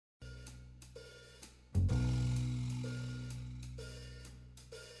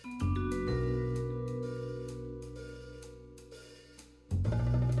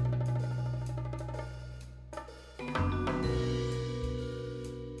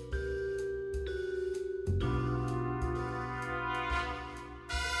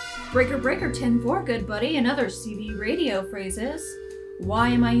Breaker breaker 10-4, good buddy, and other CB radio phrases. Why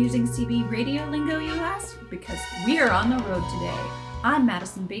am I using CB radio lingo, you ask? Because we are on the road today. I'm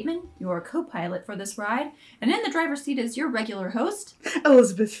Madison Bateman, your co-pilot for this ride, and in the driver's seat is your regular host,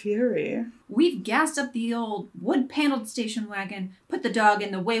 Elizabeth Fury. We've gassed up the old wood-paneled station wagon, put the dog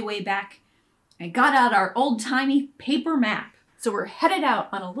in the way back, and got out our old-timey paper map. So we're headed out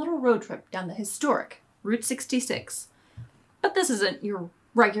on a little road trip down the historic Route 66. But this isn't your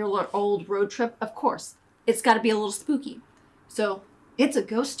regular old road trip, of course. It's got to be a little spooky. So it's a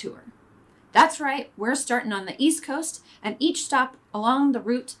ghost tour. That's right, we're starting on the East Coast, and each stop along the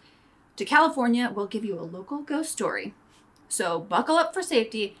route to California will give you a local ghost story. So buckle up for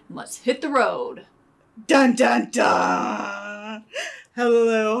safety, and let's hit the road. Dun dun dun!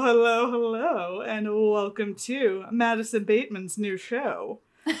 Hello, and welcome to Madison Bateman's new show.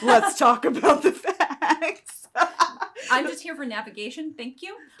 Let's talk about the facts. I'm just here for navigation, thank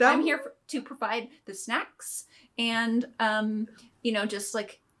you. I'm here to provide the snacks, and just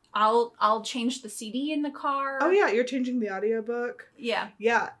like I'll change the CD in the car. Oh yeah, you're changing the audiobook? Yeah.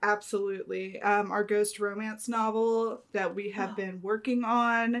 Yeah, absolutely. Our ghost romance novel that we have been working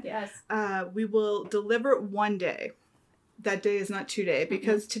on. Yes. We will deliver one day. That day is not today,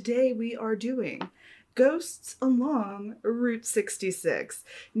 because today we are doing Ghosts Along Route 66.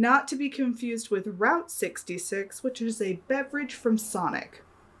 Not to be confused with Route 66, which is a beverage from Sonic.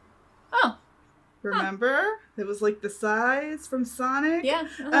 Oh. Remember? It was like the size from Sonic. Yeah.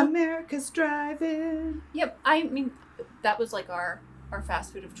 America's Driving. Yep. I mean, that was like our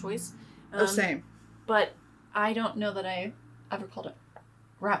fast food of choice. Same. But I don't know that I ever called it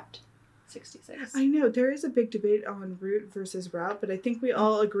Route 66. I know. There is a big debate on route versus route, but I think we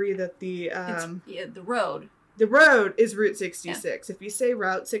all agree that the road. The road is Route 66. Yeah. If you say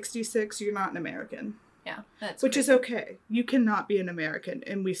Route 66, you're not an American. Yeah. Which is okay. You cannot be an American,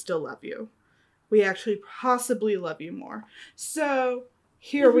 and we still love you. We actually possibly love you more. So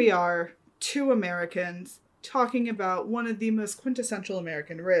here we are, two Americans, talking about one of the most quintessential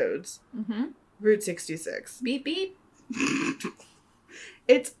American roads, Route 66. Beep, beep.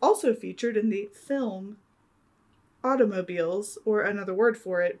 It's also featured in the film Automobiles, or another word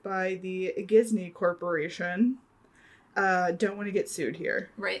for it, by the Disney Corporation. Don't want to get sued here.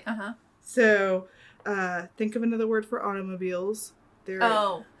 Right, So, think of another word for automobiles.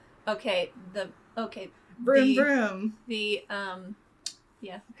 Okay. Vroom, vroom.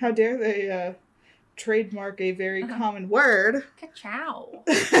 Yeah. How dare they trademark a very common word. Ka-chow.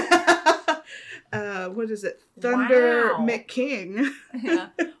 What is it? Thunder wow. McKing. Yeah.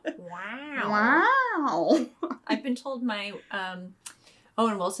 Wow. I've been told my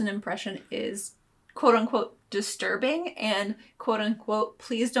Owen Wilson impression is quote unquote disturbing and quote unquote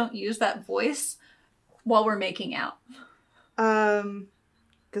please don't use that voice while we're making out.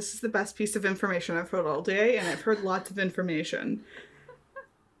 This is the best piece of information I've heard all day, and I've heard lots of information.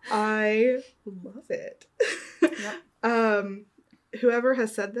 I love it. Yep. Whoever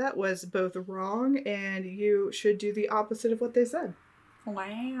has said that was both wrong, and you should do the opposite of what they said.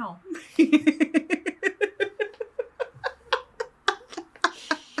 Wow.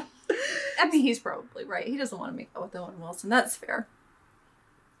 I mean, he's probably right. He doesn't want to make out with Owen Wilson. That's fair.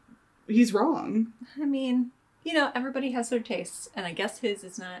 He's wrong. I mean, everybody has their tastes, and I guess his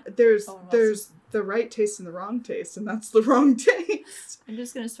is not. There's the right taste and the wrong taste, and that's the wrong taste. I'm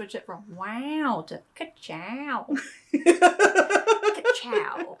just going to switch it from wow to ka-chow.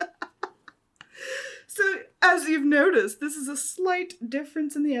 Ka-chow. So, as you've noticed, this is a slight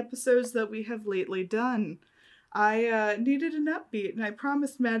difference in the episodes that we have lately done. I needed an upbeat, and I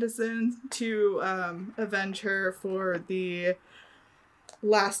promised Madison to avenge her for the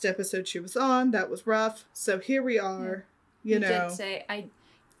last episode she was on. That was rough. So here we are. You know. Did say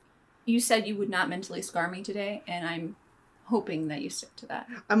you said you would not mentally scar me today, and I'm hoping that you stick to that.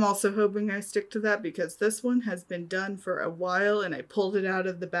 I'm also hoping I stick to that, because this one has been done for a while, and I pulled it out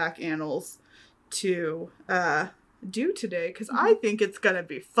of the back annals to do today, because I think it's gonna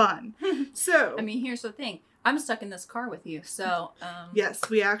be fun. So I mean, here's the thing. I'm stuck in this car with you, so... Yes,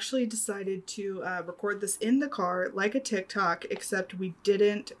 we actually decided to record this in the car like a TikTok, except we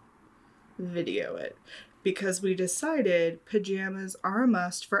didn't video it. Because we decided pajamas are a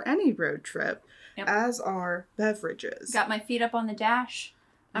must for any road trip, as are beverages. Got my feet up on the dash.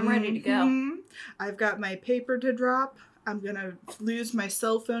 I'm ready to go. I've got my paper to drop. I'm going to lose my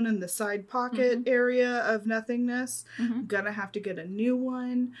cell phone in the side pocket area of nothingness. I'm going to have to get a new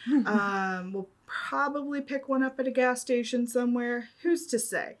one. We'll probably pick one up at a gas station somewhere. Who's to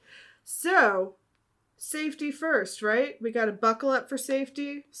say? So, safety first, right? We got to buckle up for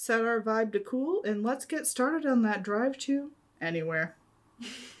safety, set our vibe to cool, and let's get started on that drive to anywhere.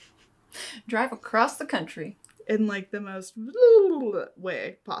 Drive across the country. In like the most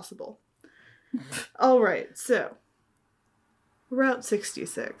way possible. All right, so Route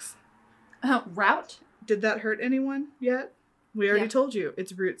 66. Route? Did that hurt anyone yet? We already told you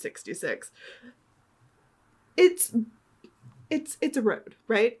it's Route 66. It's a road,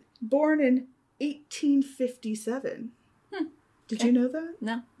 right? Born in 1857. Did you know that?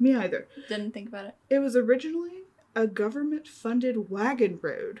 No. Me either. Didn't think about it. It was originally a government-funded wagon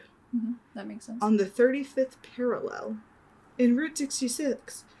road. Mm-hmm. That makes sense. On the 35th parallel. And Route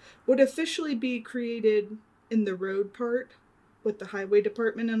 66 would officially be created in the road part with the highway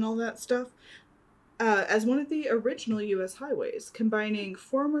department and all that stuff as one of the original U.S. highways, combining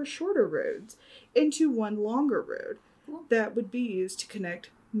former shorter roads into one longer road that would be used to connect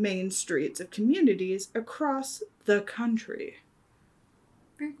main streets of communities across the country.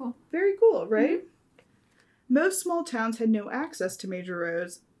 Very cool. Very cool, right? Mm-hmm. Most small towns had no access to major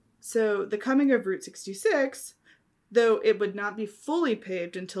roads, so the coming of Route 66, though it would not be fully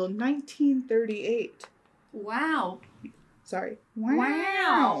paved until 1938. Wow. Sorry.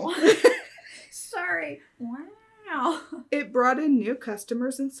 Wow. Sorry. Wow. It brought in new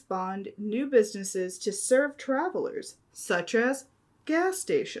customers and spawned new businesses to serve travelers, such as gas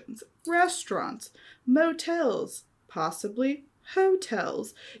stations, restaurants, motels, possibly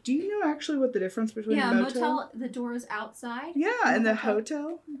hotels. Do you know actually what the difference between a motel? The door is outside. Yeah, and the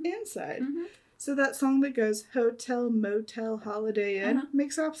hotel inside. Mm-hmm. So that song that goes hotel, motel, holiday inn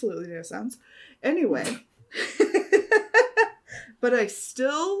makes absolutely no sense. Anyway. But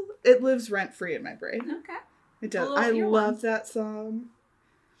it lives rent-free in my brain. Okay. It does. I love that song.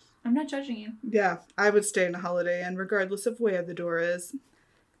 I'm not judging you. Yeah, I would stay in a Holiday Inn regardless of where the door is.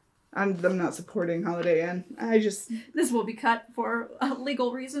 I'm not supporting Holiday Inn. This will be cut for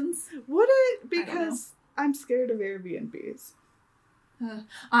legal reasons. Would it? Because I'm scared of Airbnbs.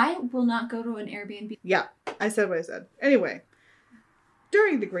 I will not go to an Airbnb. Yeah, I said what I said. Anyway,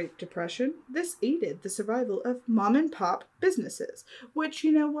 during the Great Depression, this aided the survival of mom-and-pop businesses, which,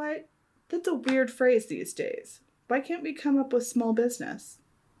 you know what? That's a weird phrase these days. Why can't we come up with small business?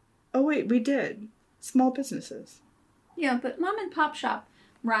 Oh, wait, we did. Small businesses. Yeah, but mom-and-pop shop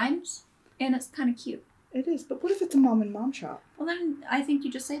rhymes, and it's kind of cute. It is, but what if it's a mom-and-mom shop? Well, then I think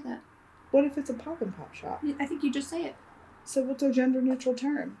you just say that. What if it's a pop-and-pop shop? I think you just say it. So what's our gender-neutral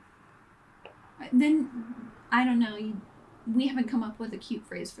term? Then, I don't know. We haven't come up with a cute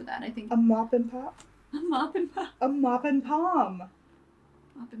phrase for that, I think. A mop and pop? A mop and pop. A mop and palm.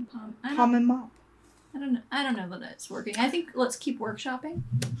 Mop and palm. Palm and mop. I don't know that it's working. I think let's keep workshopping.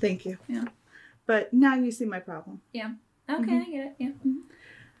 Thank you. Yeah. But now you see my problem. Yeah. Okay, I get it. Yeah. Mm-hmm.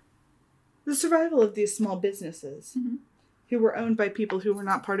 The survival of these small businesses, who were owned by people who were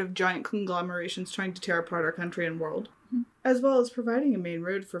not part of giant conglomerations trying to tear apart our country and world, as well as providing a main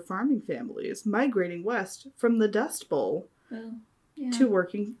road for farming families migrating west from the Dust Bowl to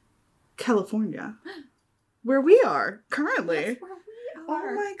working California, where we are currently. That's where we are.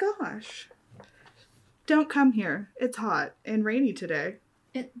 Oh my gosh. Don't come here. It's hot and rainy today.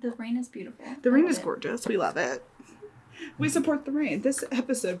 The rain is beautiful. The rain is gorgeous. We love it. We support the rain. This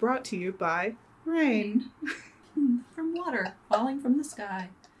episode brought to you by rain. From water falling from the sky.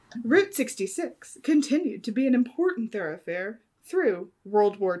 Route 66 continued to be an important thoroughfare through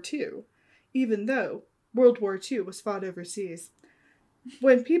World War II, even though World War II was fought overseas.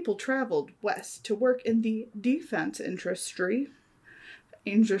 When people traveled west to work in the defense industry.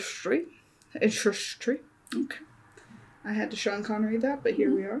 Okay. I had to Sean Connery that, but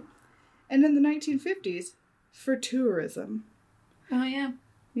here we are. And in the 1950s, for tourism. Oh, yeah.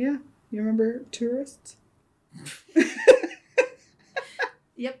 Yeah. You remember tourists?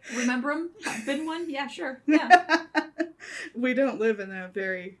 Yep. Remember them? Been one? Yeah, sure. Yeah. We don't live in a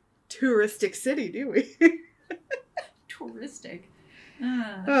very touristic city, do we? Touristic.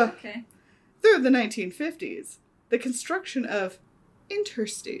 Okay. Through the 1950s, the construction of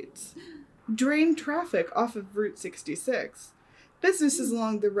interstates drained traffic off of Route 66. Businesses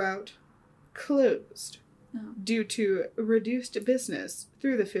along the route closed due to reduced business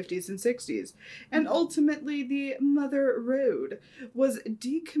through the 50s and 60s. And ultimately, the Mother Road was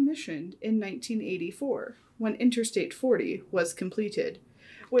decommissioned in 1984 when Interstate 40 was completed,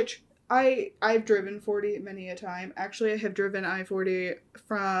 which I've driven 40 many a time. Actually, I have driven I-40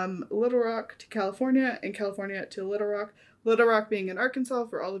 from Little Rock to California and California to Little Rock. Little Rock being in Arkansas,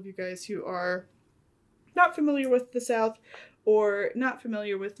 for all of you guys who are not familiar with the South or not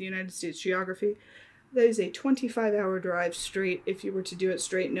familiar with the United States geography. That is a 25-hour drive straight. If you were to do it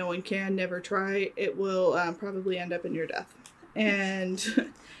straight, no one can. Never try. It will probably end up in your death.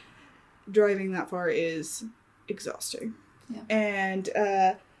 And driving that far is exhausting. Yeah. And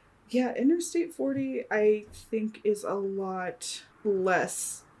Yeah, Interstate 40, I think, is a lot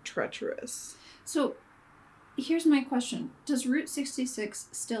less treacherous. So, here's my question. Does Route 66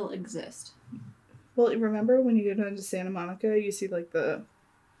 still exist? Well, remember when you go down to Santa Monica, you see, like, the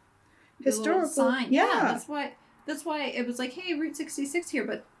historical sign. Yeah, that's why it was like, hey, Route 66 here,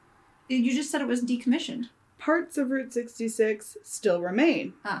 but you just said it was decommissioned. Parts of Route 66 still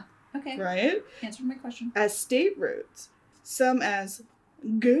remain. Ah, okay. Right? Answered my question. As state roads, some as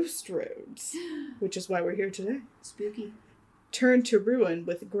ghost roads, which is why we're here today. Spooky. Turned to ruin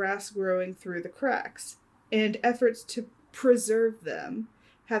with grass growing through the cracks, and efforts to preserve them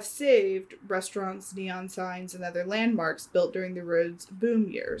have saved restaurants, neon signs, and other landmarks built during the road's boom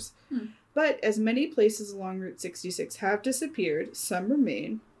years. But as many places along Route 66 have disappeared, some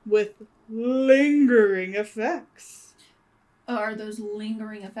remain with lingering effects. Are those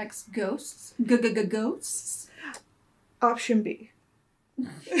lingering effects ghosts? Ghosts? Option B.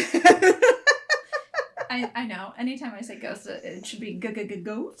 I know. Anytime I say ghosts, it should be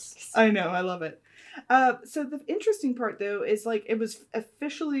ghosts. I know. I love it. So the interesting part, though, is like it was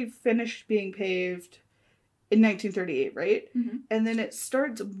officially finished being paved in 1938, right? Mm-hmm. And then it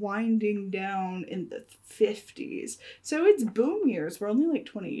starts winding down in the 50s. So its boom years were only like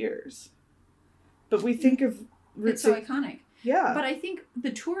 20 years. But we think of... It's so iconic. Yeah. But I think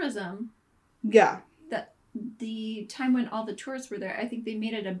the tourism... Yeah. The time when all the tourists were there, I think they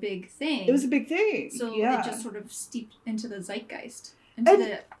made it a big thing. It was a big thing. So yeah. it just sort of steeped into the zeitgeist.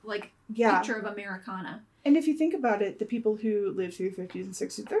 Into the, picture of Americana. And if you think about it, the people who lived through the 50s and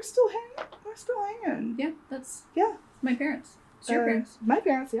 60s, they're still hanging. Yeah, that's... Yeah. My parents. It's your parents. My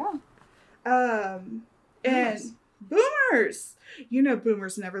parents, yeah. And boomers! You know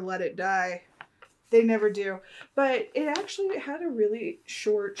boomers never let it die. They never do. But it actually had a really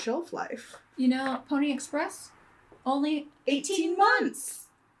short shelf life. You know, Pony Express? Only 18 months!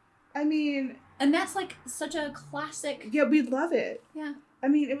 I mean... And that's like such a classic... Yeah, we love it. Yeah. I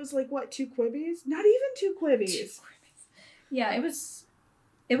mean, it was like, what, 2 Quibbies? Not even 2 Quibbies. Yeah, it was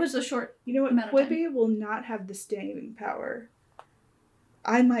a short... You know what? Quibi will not have the staying power.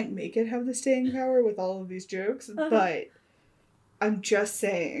 I might make it have the staying power with all of these jokes, but I'm just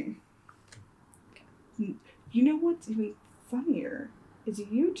saying... You know what's even funnier is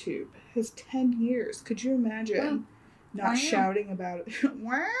YouTube has 10 years. Could you imagine not shouting about it?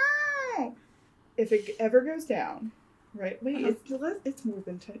 Wow! If it ever goes down, right? Wait, it's more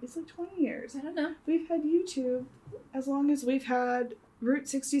than 10. It's like 20 years. I don't know. We've had YouTube as long as we've had Route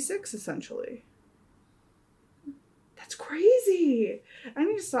 66, essentially. That's crazy. I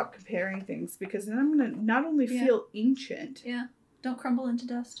need to stop comparing things because then I'm going to not only feel ancient. Yeah. Don't crumble into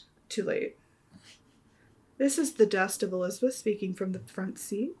dust. Too late. This is the dust of Elizabeth speaking from the front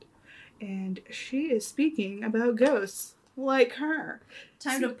seat, and she is speaking about ghosts like her.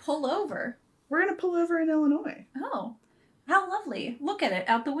 Time to pull over. We're going to pull over in Illinois. Oh, how lovely. Look at it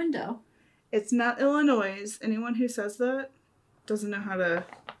out the window. It's not Illinois. Anyone who says that doesn't know how to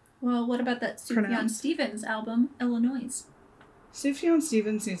Well, what about that Sufjan Stevens album, Illinois? Sufjan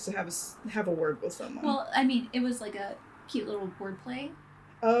Stevens needs to have a word with someone. Well, I mean, it was like a cute little wordplay.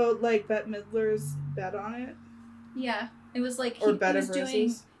 Oh, like Bette Midler's Bet on It? Yeah. It was like he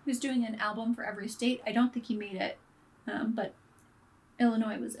was doing an album for every state. I don't think he made it. But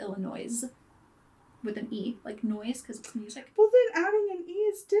Illinois was Illinois with an E, like noise, because it's music. Well, then adding an E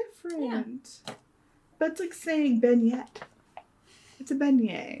is different. Yeah. But it's like saying beignet. It's a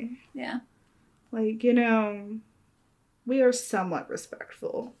beignet. Yeah. Like, you know, we are somewhat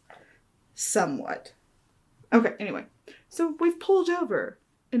respectful. Somewhat. Okay, anyway. So we've pulled over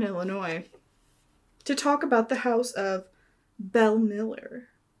in Illinois to talk about the house of Belle Miller.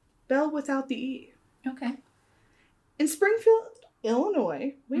 Belle without the E. Okay. In Springfield,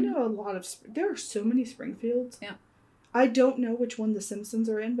 Illinois, we know a lot of... There are so many Springfields. Yeah. I don't know which one the Simpsons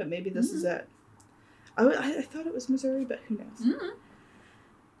are in, but maybe this is it. I thought it was Missouri, but who knows?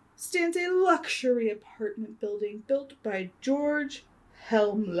 Stands a luxury apartment building built by George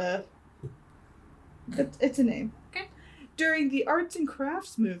Helmle. It's a name. Okay. During the arts and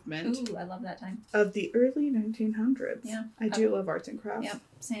crafts movement. Ooh, I love that time. Of the early 1900s. Yeah. I do love arts and crafts. Yep,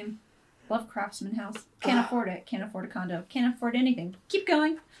 same. Love Craftsman House. Can't afford it. Can't afford a condo. Can't afford anything. Keep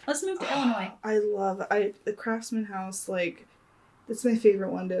going. Let's move to Illinois. I love the Craftsman House. Like, that's my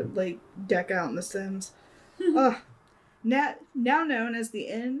favorite one to like deck out in The Sims. Now known as the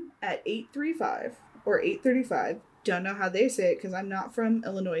Inn at 835 or 835. Don't know how they say it because I'm not from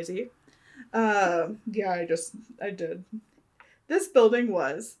Illinois. Yeah, I did. This building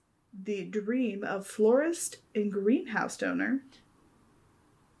was the dream of florist and greenhouse owner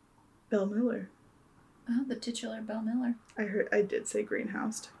Belle Miller. Oh, the titular Belle Miller. I did say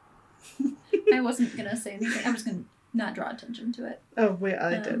greenhoused. I wasn't going to say anything. I was going to not draw attention to it. Oh, wait,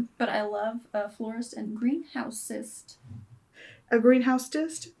 I did. But I love a florist and greenhouseist. A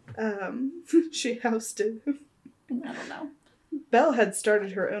greenhouseist? She housed. I don't know. Belle had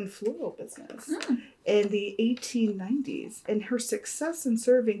started her own floral business in the 1890s, and her success in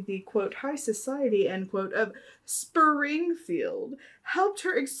serving the, quote, high society, end quote, of Springfield helped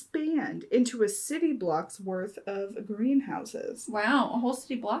her expand into a city block's worth of greenhouses. Wow, a whole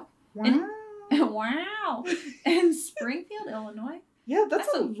city block? Wow. Wow. In Springfield, Illinois? Yeah, that's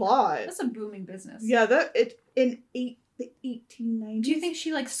a lot. That's a booming business. Yeah, the 1890s. Do you think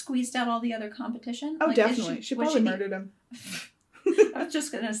she, like, squeezed out all the other competition? Oh, like, definitely. She probably murdered him. I was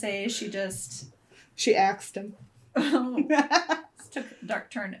just going to say she just... She axed him. Oh, this took a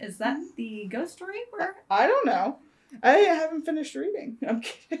dark turn. Is that the ghost story? Or? I don't know. I haven't finished reading. I'm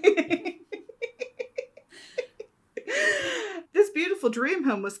kidding. This beautiful dream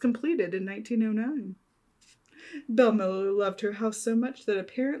home was completed in 1909. Belle Miller loved her house so much that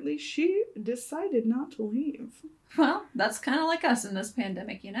apparently she decided not to leave. Well, that's kind of like us in this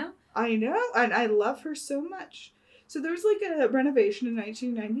pandemic, you know? I know, and I love her so much. So there was like a renovation in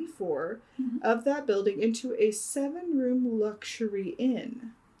 1994 of that building into a 7-room luxury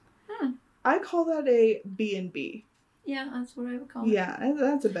inn. I call that a B&B. Yeah, that's what I would call it. Yeah,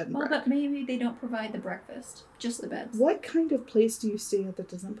 that's a bed and breakfast. breakfast. But maybe they don't provide the breakfast, just the beds. What kind of place do you stay at that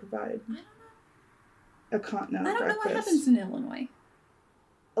doesn't provide? I don't know. A continental breakfast. I don't know what happens in Illinois.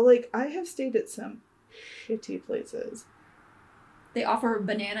 Like, I have stayed at some shitty places. They offer a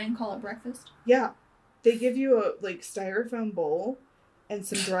banana and call it breakfast? Yeah. They give you a, like, styrofoam bowl and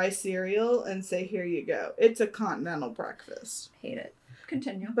some dry cereal and say, here you go. It's a continental breakfast. Hate it.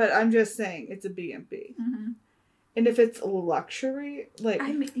 Continue. But I'm just saying, it's a B&B. And if it's luxury, like...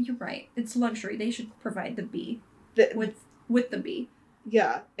 I mean, you're right. It's luxury. They should provide the B. With the B.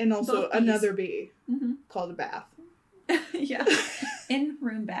 Yeah. And also another B. Called a bath. Yeah.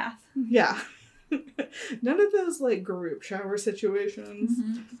 In-room bath. Yeah. None of those, like, group shower situations.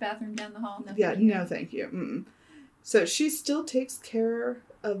 Bathroom down the hall. No thank you. So she still takes care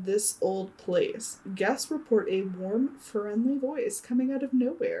of this old place. Guests report a warm, friendly voice coming out of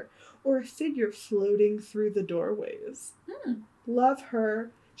nowhere, or a figure floating through the doorways. Love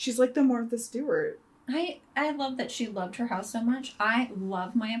her. She's like the Martha Stewart. I love that she loved her house so much. I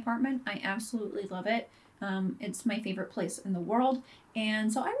love my apartment. I absolutely love it. It's my favorite place in the world.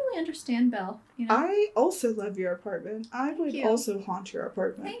 And so I really understand Belle. You know? I also love your apartment. I would also haunt your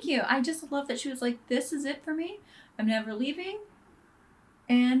apartment. Thank you. I just love that she was like, this is it for me. I'm never leaving.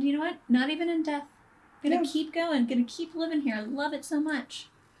 And you know what? Not even in death. Gonna keep going. Gonna keep living here. I love it so much.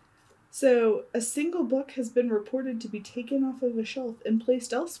 So, a single book has been reported to be taken off of a shelf and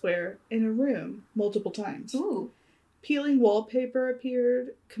placed elsewhere in a room multiple times. Ooh. Peeling wallpaper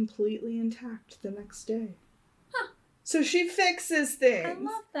appeared completely intact the next day. Huh. So she fixes things. I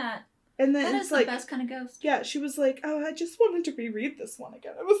love that. And then that it's is like, the best kind of ghost. Yeah, she was like, oh, I just wanted to reread this one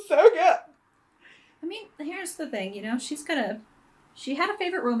again. It was so good. I mean, here's the thing, you know, she had a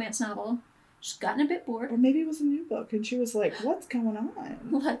favorite romance novel. She's gotten a bit bored. Or maybe it was a new book, and she was like, what's going on?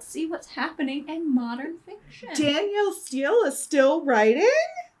 Let's see what's happening in modern fiction. Danielle Steele is still writing?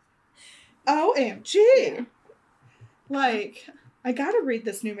 OMG. Yeah. Like, I gotta read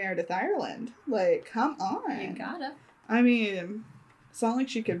this new Meredith Ireland. Like, come on. You gotta. I mean, it's not like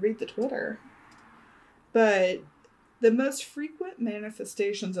she could read the Twitter. But the most frequent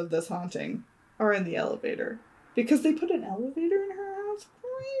manifestations of this haunting are in the elevator. Because they put an elevator in her house?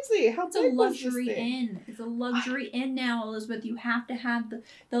 Crazy. How it's big was this thing? It's a luxury inn. It's a luxury inn now, Elizabeth. You have to have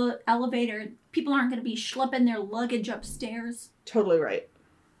the elevator. People aren't going to be schlepping their luggage upstairs. Totally right.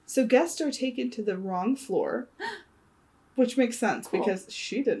 So guests are taken to the wrong floor. Which makes sense because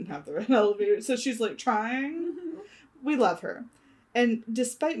she didn't have the right elevator. So she's like trying. We love her. And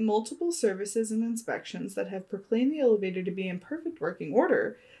despite multiple services and inspections that have proclaimed the elevator to be in perfect working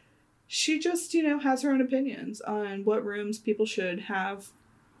order, she just, has her own opinions on what rooms people should have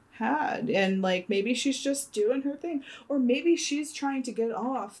had. And, maybe she's just doing her thing. Or maybe she's trying to get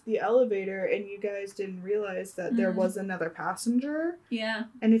off the elevator and you guys didn't realize that there was another passenger. Yeah.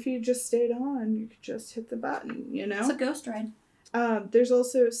 And if you just stayed on, you could just hit the button, It's a ghost ride. There's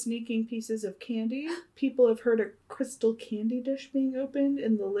also sneaking pieces of candy. People have heard a crystal candy dish being opened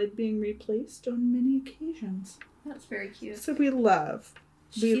and the lid being replaced on many occasions. That's very cute. So we love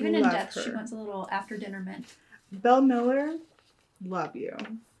Even in death, her. She wants a little after dinner mint. Belle Miller, love you.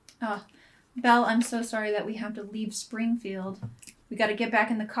 Oh, Belle, I'm so sorry that we have to leave Springfield. We got to get back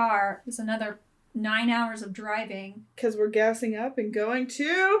in the car. It's another 9 hours of driving. Because we're gassing up and going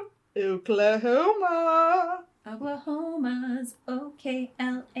to Oklahoma. Oklahoma's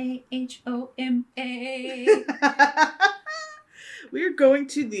Oklahoma. We're going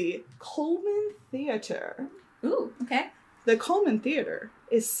to the Coleman Theater. Ooh, okay. The Coleman Theater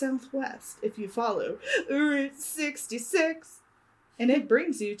is southwest if you follow Route 66, and it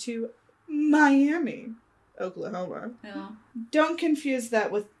brings you to Miami, Oklahoma. No. Don't confuse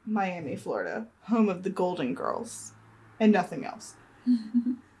that with Miami, Florida, home of the Golden Girls, and nothing else.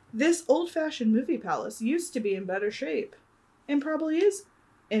 This old-fashioned movie palace used to be in better shape, and probably is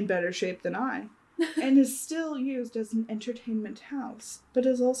in better shape than I, and is still used as an entertainment house, but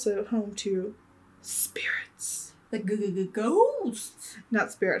is also home to spirits. The ghosts.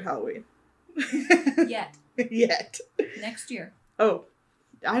 Not Spirit Halloween. Yet. Yet. Next year. Oh,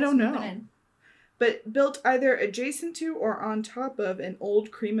 I don't know. In. But built either adjacent to or on top of an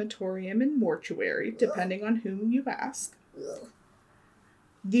old crematorium and mortuary, depending on whom you ask.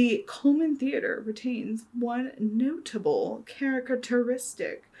 The Coleman Theater retains one notable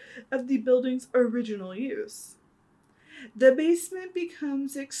characteristic of the building's original use. The basement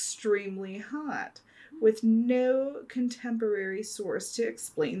becomes extremely hot, with no contemporary source to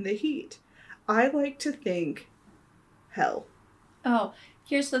explain the heat. I like to think hell. Oh,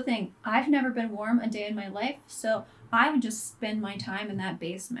 here's the thing. I've never been warm a day in my life, so I would just spend my time in that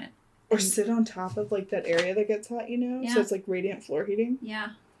basement. Or sit on top of, like, that area that gets hot, you know? Yeah. So it's like radiant floor heating. Yeah.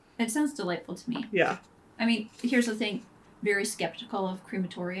 It sounds delightful to me. Yeah. I mean, here's the thing. Very skeptical of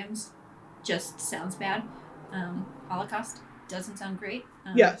crematoriums. Just sounds bad. Holocaust doesn't sound great.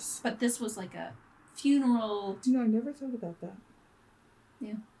 Yes. But this was like a funeral. You know, I never thought about that.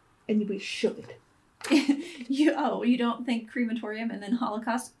 Yeah. And we should. You don't think crematorium and then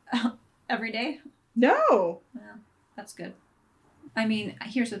Holocaust every day? No. Well, that's good. I mean,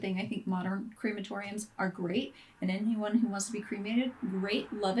 here's the thing. I think modern crematoriums are great, and anyone who wants to be cremated,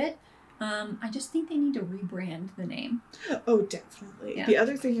 great, love it. I just think they need to rebrand the name. Oh, definitely. Yeah. The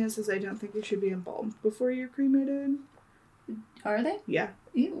other thing is I don't think you should be embalmed before you're cremated. Are they? Yeah.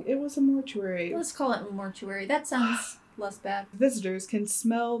 Ew. It was a mortuary. Let's call it mortuary. That sounds less bad. Visitors can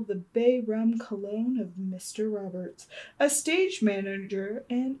smell the bay rum cologne of Mr. Roberts, a stage manager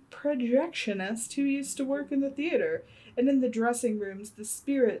and projectionist who used to work in the theater, and in the dressing rooms the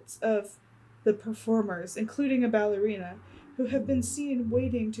spirits of the performers, including a ballerina, who have been seen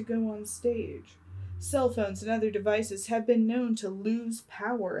waiting to go on stage. Cell phones and other devices have been known to lose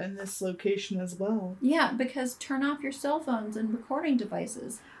power in this location as well. Yeah, because turn off your cell phones and recording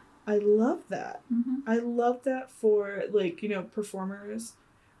devices. I love that. Mm-hmm. I love that for, like, you know, performers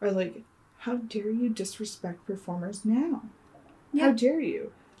are like, how dare you disrespect performers now? Yeah. How dare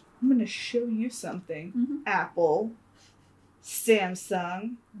you? I'm going to show you something. Mm-hmm. Apple,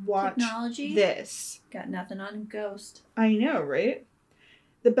 Samsung, watch Technology. this. Got nothing on Ghost. I know, right?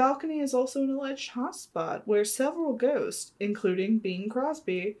 The balcony is also an alleged hotspot where several ghosts, including Bing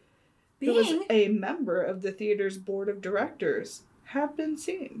Crosby, who was a member of the theater's board of directors, have been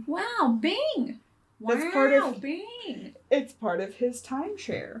seen. Wow, Bing! That's part of- Bing! It's part of his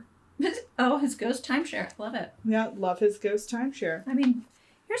timeshare. Oh, his Ghost timeshare. Love it. Yeah, love his ghost timeshare. I mean,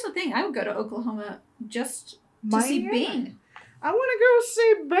 here's the thing. I would go to Oklahoma just to see Bing. I want to go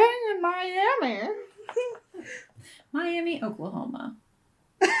see Bing in Miami. Miami, Oklahoma.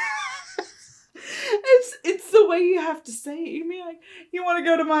 It's the way you have to say it. You mean like, you want to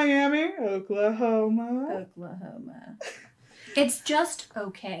go to Miami, Oklahoma? Oklahoma. It's just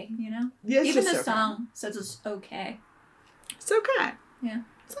okay, you know? Yeah, it's even just the okay. song says it's okay. It's okay. Yeah.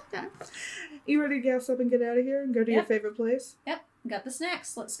 It's okay. You ready to gas up and get out of here and go to your Yep. favorite place? Yep, got the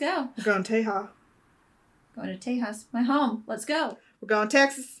snacks. Let's go. We're going to Tejas. Going to Tejas, my home. Let's go. We're going to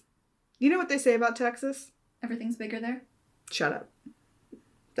Texas. You know what they say about Texas? Everything's bigger there. Shut up.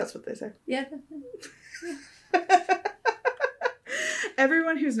 That's what they say. Yeah.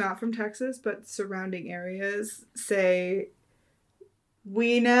 Everyone who's not from Texas but surrounding areas say,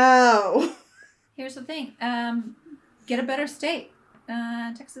 we know. Here's the thing. Get a better state.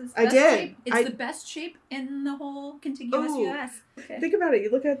 Texas. I best did. Shape. It's the best shape in the whole contiguous Ooh. U.S. Okay. Think about it.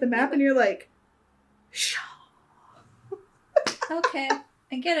 You look at the map and you're like, Shaw. Okay,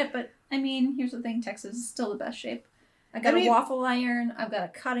 I get it, but I mean, here's the thing: Texas is still the best shape. I got a waffle iron. I've got a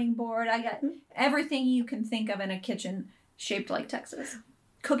cutting board. I got everything you can think of in a kitchen shaped like Texas.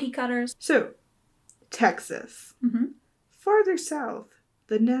 Cookie cutters. So, Texas. Mm-hmm. Farther south,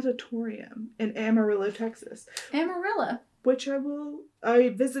 the Natatorium in Amarillo, Texas. Amarillo. Which I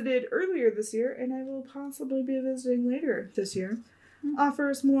visited earlier this year, and I will possibly be visiting later this year,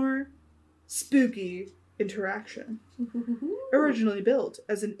 offers more spooky interaction. Originally built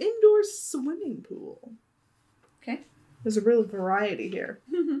as an indoor swimming pool. Okay. There's a real variety here.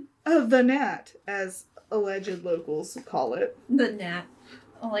 The Nat, as alleged locals call it. The Nat.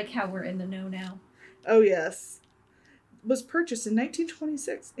 I like how we're in the know now. Oh, yes. Was purchased in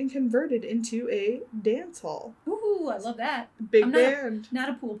 1926 and converted into a dance hall. Ooh, I love that. Big band. Not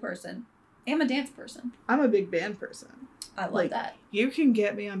a pool person. I'm a dance person. I'm a big band person. I love that. You can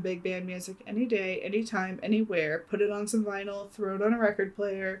get me on big band music any day, anytime, anywhere. Put it on some vinyl, throw it on a record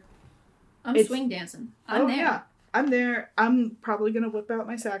player. I'm swing dancing. I'm there. Yeah, I'm there. I'm probably going to whip out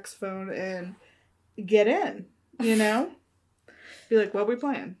my saxophone and get in, you know? Be like, what are we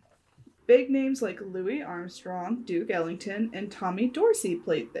playing? Big names like Louis Armstrong, Duke Ellington, and Tommy Dorsey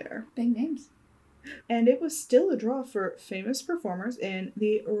played there. Big names. And it was still a draw for famous performers in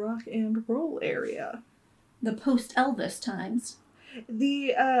the rock and roll area. The post-Elvis times.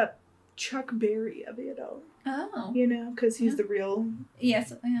 The Chuck Berry of it all. Oh. You know, because he's the real...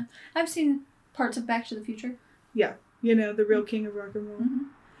 Yes, yeah. I've seen parts of Back to the Future. Yeah. You know, the real king of rock and roll. Mm-hmm.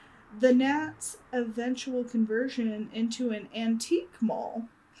 The Nat's eventual conversion into an antique mall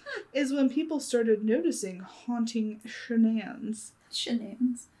is when people started noticing haunting shenanigans.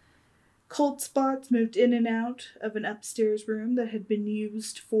 Cold spots moved in and out of an upstairs room that had been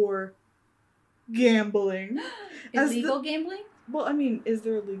used for gambling. Illegal gambling? Well, I mean, is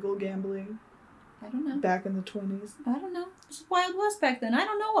there illegal gambling? I don't know. Back in the 20s? I don't know. It was Wild West back then. I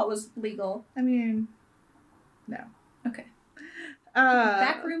don't know what was legal. I mean, no. Okay.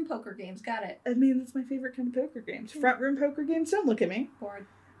 Backroom poker games. Got it. I mean, that's my favorite kind of poker games. Front room poker games, don't look at me. Bored.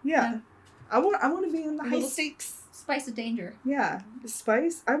 Yeah. I want to be in the high stakes. Spice of danger. Yeah.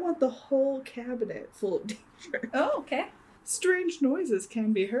 Spice? I want the whole cabinet full of danger. Oh, okay. Strange noises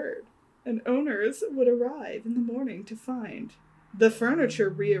can be heard, and owners would arrive in the morning to find the furniture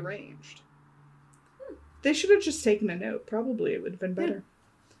rearranged. They should have just taken a note. Probably it would have been better.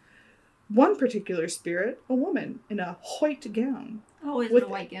 Yeah. One particular spirit, a woman in a white gown. Always in a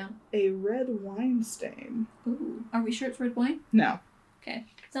white gown. A red wine stain. Ooh. Are we sure it's red wine? No. Okay.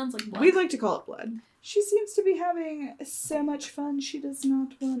 Sounds like blood. We'd like to call it blood. She seems to be having so much fun she does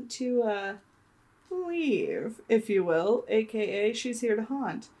not want to leave, if you will. AKA, she's here to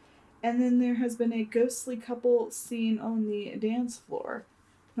haunt. And then there has been a ghostly couple seen on the dance floor.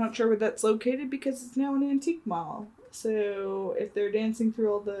 Not sure where that's located because it's now an antique mall. So if they're dancing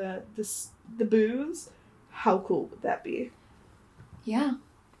through all the booths, how cool would that be? Yeah.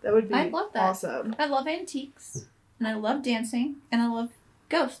 That would be I love that. Awesome. I love antiques, and I love dancing, and I love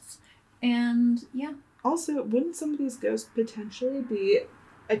ghosts. And yeah. Also, wouldn't some of these ghosts potentially be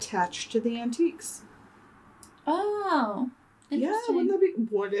attached to the antiques? Oh. Yeah, wouldn't that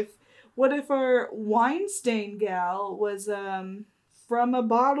be... What if our wine stain gal was from a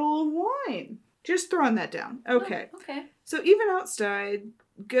bottle of wine? Just throwing that down. Okay. Oh, okay. So even outside,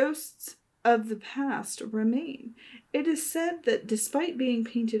 ghosts of the past remain. It is said that despite being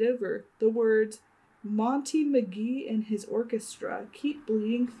painted over, the words Monty McGee and his orchestra keep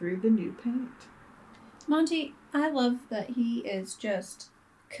bleeding through the new paint. Monty, I love that he is just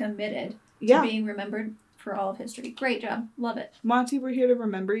committed to being remembered for all of history. Great job. Love it. Monty, we're here to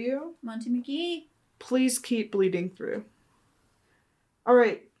remember you. Monty McGee. Please keep bleeding through. All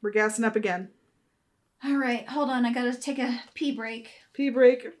right, we're gassing up again. All right, hold on. I gotta take a pee break. Pee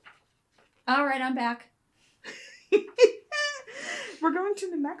break. All right, I'm back. We're going to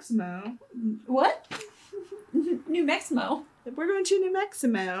New Mexico. What? New Mexico? We're going to New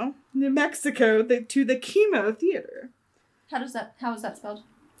Mexico, to the Chemo Theater. How is that spelled?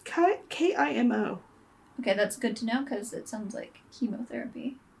 K-I-M-O. Okay, that's good to know because it sounds like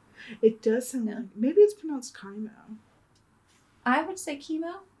chemotherapy. It does sound like... Maybe it's pronounced chemo. I would say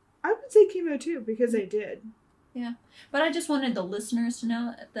chemo. I would say chemo too because I did. Yeah, but I just wanted the listeners to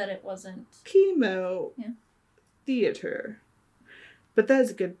know that it wasn't... Chemo Theater. But that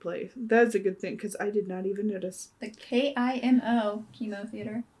is a good place. That is a good thing because I did not even notice. The K-I-M-O Chemo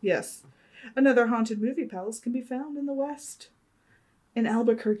Theater. Yes. Another haunted movie palace can be found in the west. In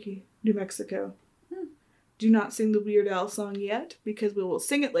Albuquerque, New Mexico. Do not sing the Weird Al song yet because we will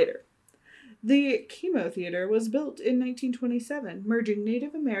sing it later. The Chemo Theater was built in 1927, merging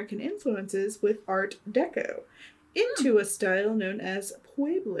Native American influences with Art Deco into a style known as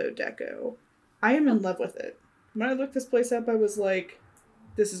Pueblo Deco. I am in love with it. When I looked this place up, I was like,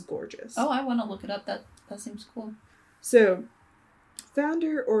 this is gorgeous. Oh, I want to look it up. That seems cool. So,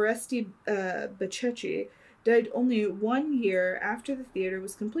 founder Oresti Bacecchi died only 1 year after the theater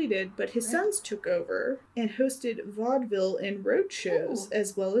was completed, but his sons took over and hosted vaudeville and road shows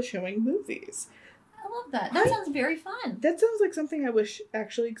as well as showing movies. I love that. That sounds very fun. That sounds like something I wish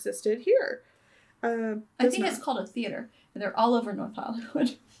actually existed here. I think it's called a theater, and they're all over North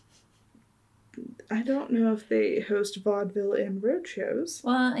Hollywood. I don't know if they host vaudeville and road shows.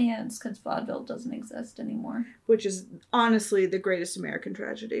 Well, yeah, it's because vaudeville doesn't exist anymore. Which is honestly the greatest American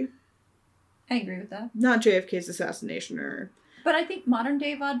tragedy. I agree with that. Not JFK's assassination or... But I think modern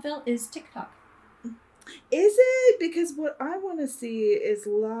day vaudeville is TikTok. Is it? Because what I want to see is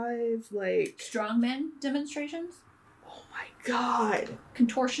live, like... Strongman demonstrations? Oh my god.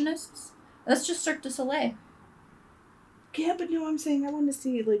 Contortionists? That's just Cirque du Soleil. Yeah, but no, I'm saying I want to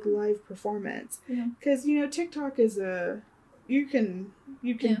see, like, live performance. Yeah. Because, you know, TikTok is a... You can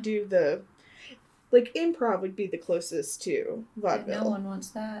do the... Like, improv would be the closest to vaudeville. Yeah, no one wants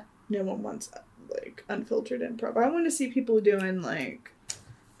that. No one wants, like, unfiltered improv. I want to see people doing, like,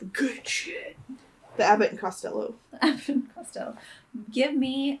 the good shit. The Abbott and Costello. Abbott and Costello. Give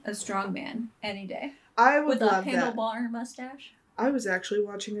me a strongman any day. I would with love a handlebar mustache. I was actually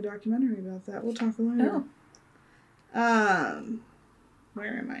watching a documentary about that. We'll talk later. Oh.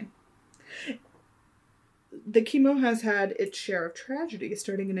 Where am I? The chemo has had its share of tragedy,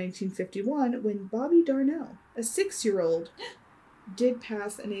 starting in 1951 when Bobby Darnell, a 6-year-old, did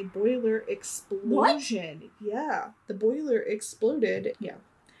pass in a boiler explosion. What? Yeah, the boiler exploded. Yeah.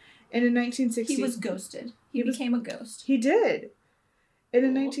 And in 1960... He was ghosted. He became a ghost. He did. And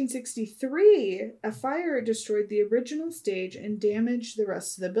in 1963, a fire destroyed the original stage and damaged the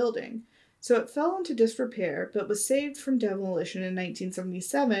rest of the building. So it fell into disrepair, but was saved from demolition in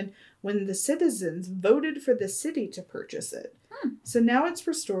 1977 when the citizens voted for the city to purchase it. So now it's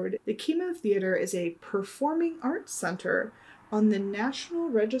restored. The Chemo Theater is a performing arts center on the National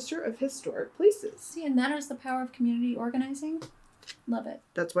Register of Historic Places. See, and that is the power of community organizing. Love it.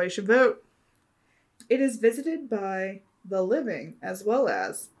 That's why you should vote. It is visited by the living as well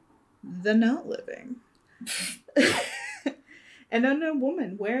as the not living. An unknown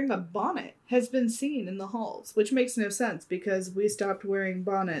woman wearing a bonnet has been seen in the halls, which makes no sense because we stopped wearing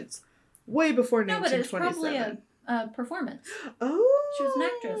bonnets way before 1927. No, but it's probably a performance. Oh. She was an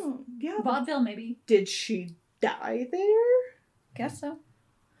actress. Yeah. Vaudeville, maybe. Did she die there? Guess so.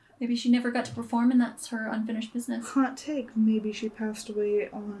 Maybe she never got to perform and that's her unfinished business. Hot take. Maybe she passed away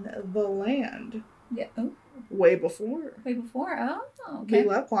on the land. Yeah. Oh. Way before. Oh, okay. We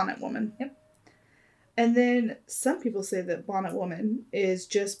love Bonnet Woman. Yep. And then some people say that Bonnet Woman is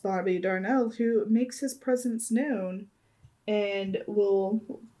just Bobby Darnell, who makes his presence known and will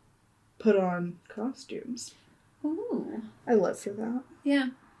put on costumes. Ooh. I love for that.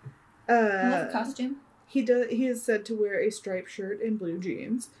 Yeah. I love a costume. He is said to wear a striped shirt and blue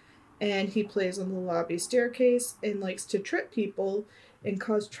jeans, and he plays on the lobby staircase and likes to trip people and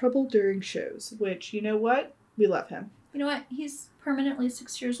cause trouble during shows, which, you know what? We love him. You know what? He's permanently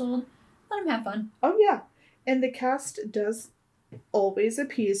 6 years old. Let him have fun. Oh, yeah. And the cast does always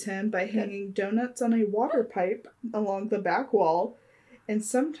appease him by hanging donuts on a water pipe along the back wall, and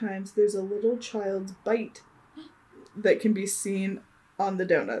sometimes there's a little child's bite that can be seen on the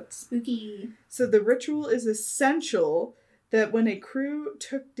donuts. Spooky. So the ritual is essential that when a crew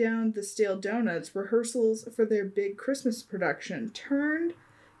took down the stale donuts, rehearsals for their big Christmas production turned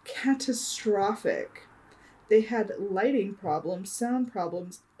catastrophic. They had lighting problems, sound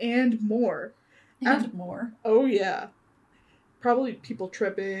problems, and more. More. Oh, yeah. Probably people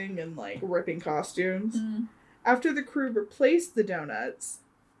tripping and, like, ripping costumes. Mm. After the crew replaced the donuts,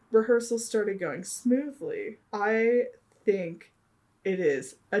 rehearsals started going smoothly. I think it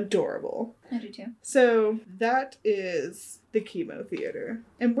is adorable. I do too. So that is the Chemo Theater.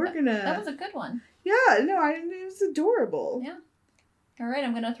 And we're gonna... That was a good one. Yeah, no, it was adorable. Yeah. All right,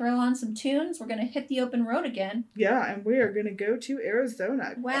 I'm going to throw on some tunes. We're going to hit the open road again. Yeah, and we are going to go to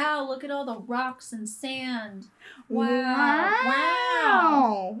Arizona. Wow, look at all the rocks and sand. Wow.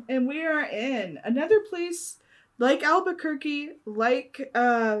 And we are in another place like Albuquerque, like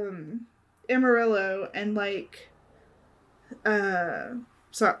Amarillo, and like...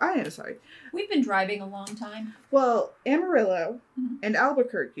 Sorry. We've been driving a long time. Well, Amarillo and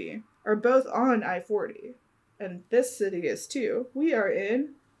Albuquerque are both on I-40. And this city is too. We are in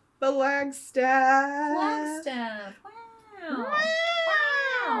Flagstaff. Flagstaff. Wow.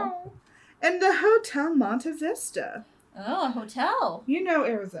 Wow. And the Hotel Monte Vista. Oh, a hotel. You know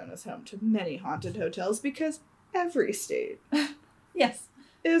Arizona's home to many haunted hotels because every state yes,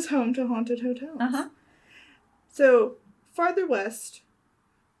 is home to haunted hotels. Uh-huh. So, farther west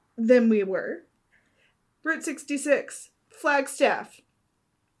than we were, Route 66, Flagstaff.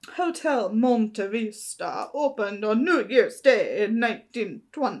 Hotel Monte Vista opened on New Year's Day in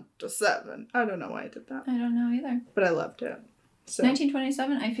 1927. I don't know why I did that. I don't know either. But I loved it. So.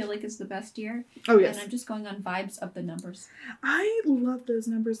 1927, I feel like is the best year. Oh, yes. And I'm just going on vibes of the numbers. I love those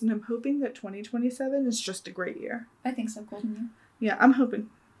numbers, and I'm hoping that 2027 is just a great year. I think so, Golden Year. Yeah, I'm hoping.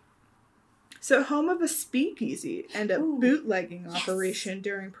 So, home of a speakeasy and a Ooh, bootlegging yes. operation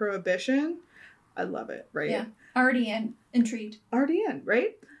during Prohibition. I love it, right? Yeah. Already intrigued. Already in,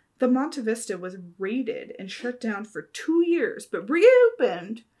 right? The Monte Vista was raided and shut down for 2 years, but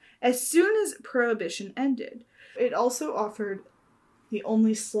reopened as soon as Prohibition ended. It also offered the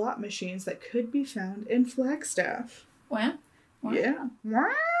only slot machines that could be found in Flagstaff. Wow. Yeah. Wow.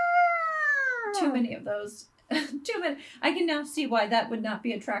 Too many of those. Too many. I can now see why that would not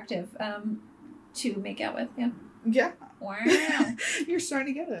be attractive to make out with. Yeah. Yeah. Wow. You're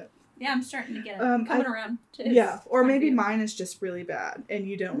starting to get it. Yeah, I'm starting to get it. I'm coming around to his Yeah, or maybe point of view. mine is just really bad and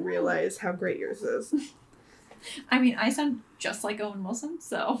you don't realize how great yours is. I mean, I sound just like Owen Wilson,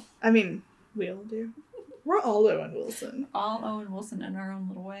 so. I mean, we all do. We're all Owen Wilson. All Owen Wilson in our own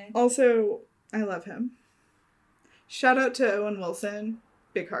little way. Also, I love him. Shout out to Owen Wilson.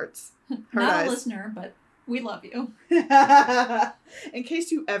 Big hearts. Hard Not eyes. a listener, but we love you. In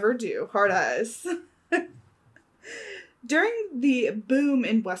case you ever do, hard eyes. During the boom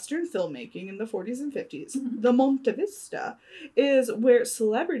in Western filmmaking in the 40s and 50s, the Monte Vista is where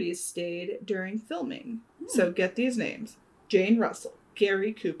celebrities stayed during filming. So get these names. Jane Russell,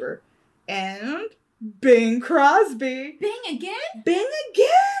 Gary Cooper, and Bing Crosby. Bing again? Bing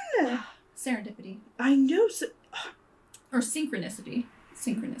again! Serendipity. I know. Or synchronicity.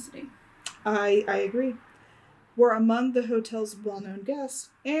 Synchronicity. I agree. Were among the hotel's well-known guests,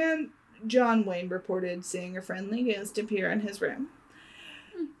 and John Wayne reported seeing a friendly ghost appear in his room.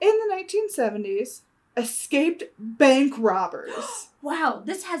 In the 1970s, escaped bank robbers. Wow,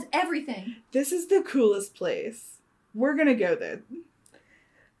 this has everything. This is the coolest place. We're gonna go there.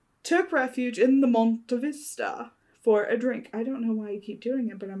 Took refuge in the Monte Vista for a drink. I don't know why you keep doing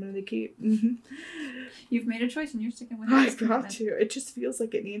it, but I'm gonna keep. Mm-hmm. You've made a choice and you're sticking with it. I got to. It just feels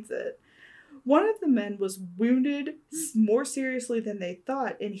like it needs it. One of the men was wounded more seriously than they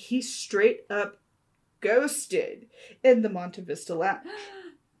thought, and he straight up ghosted in the Monte Vista Lounge.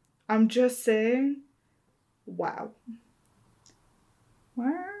 I'm just saying, wow.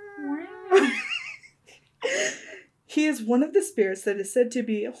 Wow. He is one of the spirits that is said to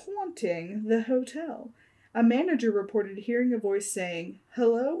be haunting the hotel. A manager reported hearing a voice saying,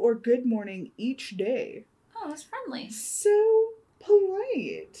 "Hello" or "Good morning" each day. Oh, that's friendly. So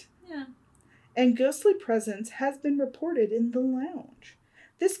polite. Yeah. And ghostly presence has been reported in the lounge.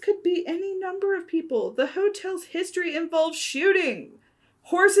 This could be any number of people. The hotel's history involves shooting,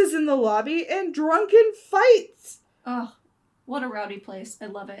 horses in the lobby, and drunken fights. Oh, what a rowdy place. I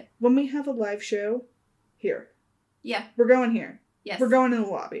love it. When we have a live show, here. Yeah. We're going here. Yes. We're going in the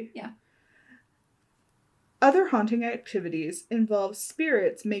lobby. Yeah. Other haunting activities involve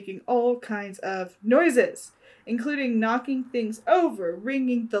spirits making all kinds of noises, including knocking things over,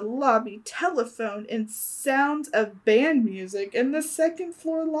 ringing the lobby telephone, and sounds of band music in the second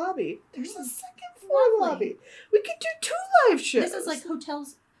floor lobby. There's a second floor lobby. We could do 2 live shows. This is like hotel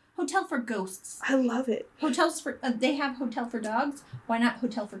for ghosts. I love it. Hotels for, they have hotel for dogs. Why not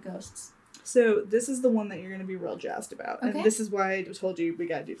hotel for ghosts? So this is the one that you're going to be real jazzed about. Okay. And this is why I told you we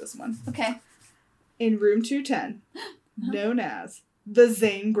got to do this one. Okay. In room 210, known as the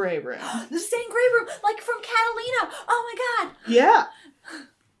Zane Grey Room. The Zane Grey Room, like from Catalina. Oh my god. Yeah.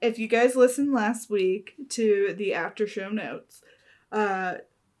 If you guys listened last week to the after show notes,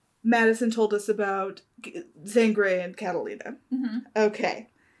 Madison told us about Zane Grey and Catalina. Mm-hmm. Okay.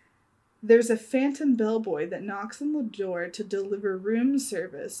 There's a phantom bellboy that knocks on the door to deliver room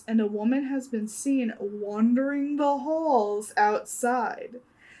service, and a woman has been seen wandering the halls outside.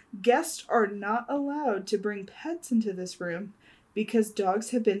 Guests are not allowed to bring pets into this room because dogs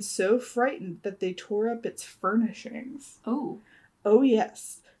have been so frightened that they tore up its furnishings. Oh. Oh,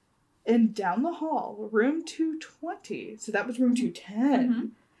 yes. And down the hall, room 220, so that was room 210. Mm-hmm.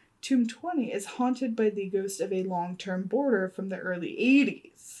 220 is haunted by the ghost of a long-term boarder from the early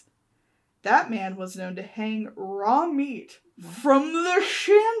 80s. That man was known to hang raw meat from the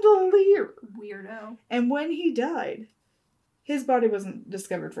chandelier. Weirdo. And when he died, his body wasn't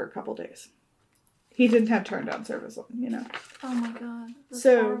discovered for a couple days. He didn't have turn-down service, you know. Oh my god. That's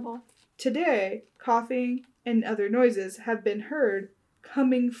So, horrible. Today, coughing and other noises have been heard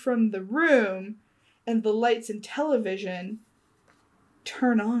coming from the room, and the lights and television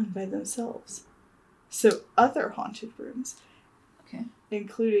turn on by themselves. So other haunted rooms, Okay.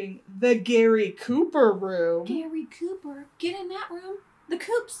 including the Gary Cooper room. Gary Cooper. Get in that room. The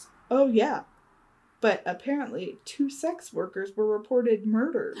Coops. Oh, yeah. But apparently 2 sex workers were reported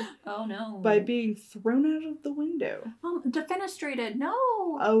murdered Oh no. by being thrown out of the window. Defenestrated. No.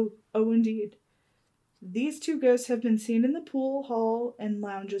 Oh, indeed. These 2 ghosts have been seen in the pool hall and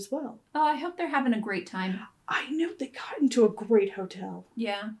lounge as well. Oh, I hope they're having a great time. I know they got into a great hotel.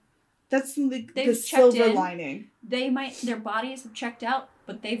 Yeah. That's the They've silver checked in. lining. Their bodies have checked out,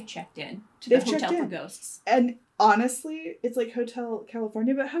 but they've checked in to the Hotel for Ghosts. And honestly, it's like Hotel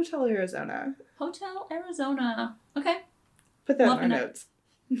California, but Hotel Arizona. Hotel Arizona. Okay. Put that in our notes.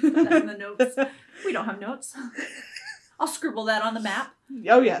 Put that in the notes. We don't have notes. I'll scribble that on the map.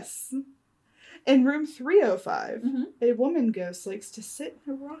 Oh, yes. In room 305, a woman ghost likes to sit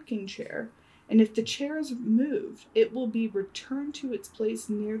in a rocking chair, and if the chair is moved, it will be returned to its place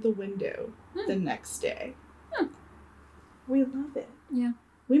near the window the next day. We love it. Yeah.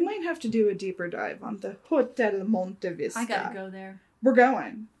 We might have to do a deeper dive on the Hotel Monte Vista. I gotta go there. We're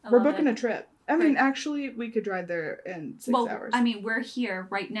going. We're booking a trip. I mean, Great. actually, we could drive there in 6 hours. I mean, we're here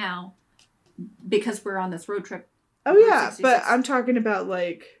right now because we're on this road trip. Oh, yeah, 66. But I'm talking about,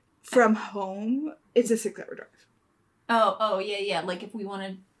 like, from home, it's a 6-hour drive. Oh, yeah. Like, if we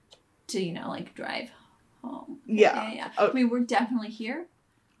wanted to, you know, like, drive home. Yeah. Oh. I mean, we're definitely here.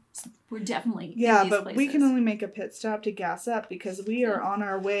 We're definitely yeah, in these but places. we can only make a pit stop to gas up because we are on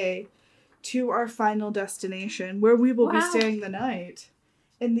our way to our final destination where we will be staying the night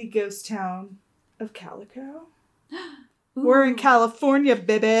in the ghost town of Calico. We're in California,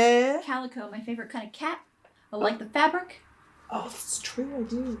 baby. Calico, my favorite kind of cat. I like the fabric. Oh, that's true, I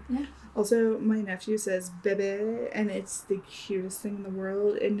do. Yeah. Also, my nephew says bebe, and it's the cutest thing in the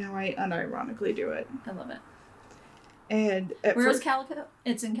world, and now I unironically do it. I love it. And where is Calico?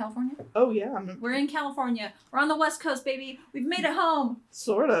 It's in California? Oh, yeah. We're in California. We're on the West Coast, baby. We've made it home.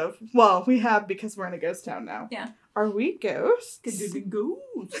 Sort of. Well, we have because we're in a ghost town now. Yeah. Are we ghosts? Ghosts.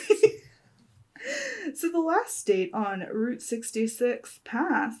 So the last state on Route 66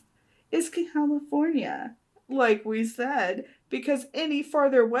 path is California. Like we said, because any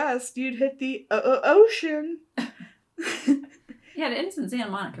farther west, you'd hit the ocean. Yeah, it ends in Santa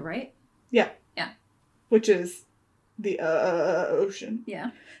Monica, right? Yeah. Yeah. Which is the ocean.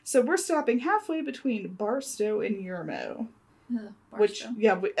 Yeah. So we're stopping halfway between Barstow and Yermo. Barstow. Which,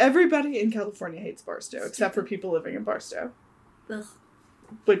 yeah, everybody in California hates Barstow, except for people living in Barstow. Ugh.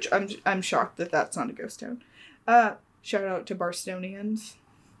 Which I'm shocked that that's not a ghost town. Shout out to Barstonians.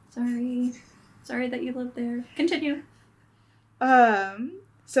 Sorry that you live there. Continue.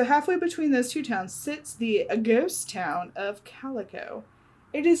 So halfway between those two towns sits the ghost town of Calico.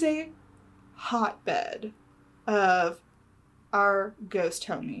 It is a hotbed of our ghost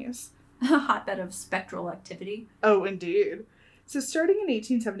homies. A hotbed of spectral activity. Oh, indeed. So starting in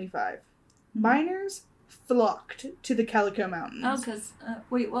 1875, miners flocked to the Calico Mountains. Oh, because,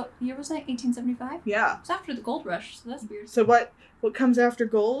 wait, what year was that? 1875? Yeah. It's after the gold rush, so that's weird. So what comes after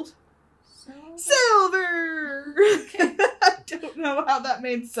gold? Silver! Okay. I don't know how that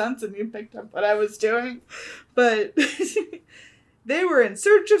made sense and you picked up what I was doing, but they were in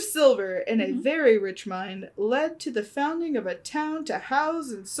search of silver, and a very rich mine led to the founding of a town to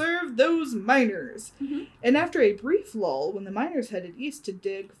house and serve those miners. Mm-hmm. And after a brief lull, when the miners headed east to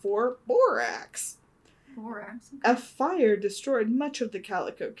dig for borax, a fire destroyed much of the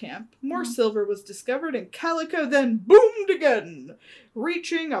Calico camp. More silver was discovered, and Calico then boomed again,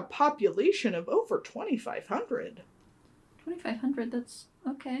 reaching a population of over 2,500. 2,500, that's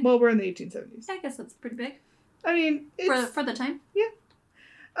okay. Well, we're in the 1870s. I guess that's pretty big. I mean, For the time? Yeah.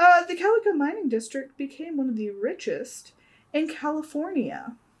 The Calico mining district became one of the richest in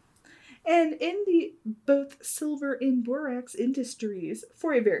California. And in the both silver and borax industries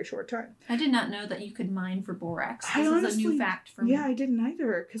for a very short time. I did not know that you could mine for borax. This honestly, is a new fact for me. Yeah, I didn't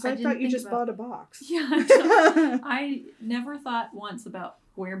either, because I thought you just bought a box. Yeah, I never thought once about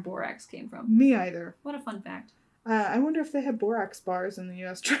where borax came from. Me either. What a fun fact. I wonder if they have borax bars in the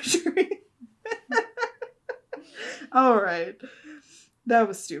U.S. Treasury. All right. That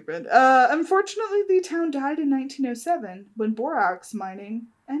was stupid. Unfortunately, the town died in 1907 when borax mining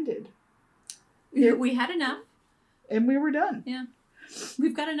ended. We had enough. And we were done. Yeah.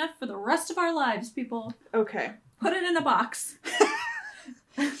 We've got enough for the rest of our lives, people. Okay. Put it in a box.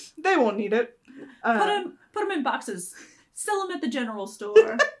 They won't need it. Put them in boxes. Sell them at the general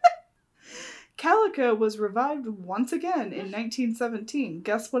store. Calico was revived once again in 1917.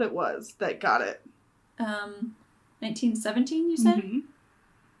 Guess what it was that got it? 1917, you said?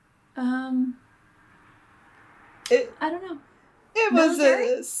 Mm-hmm. I don't know. It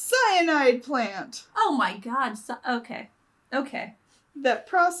Military? was a cyanide plant. Oh my god. Okay. That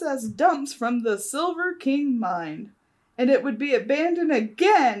processed dumps from the Silver King mine. And it would be abandoned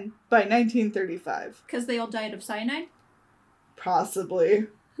again by 1935. Because they all died of cyanide? Possibly.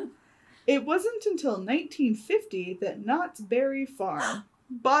 It wasn't until 1950 that Knott's Berry Farm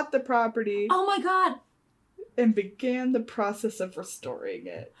bought the property. Oh my god. And began the process of restoring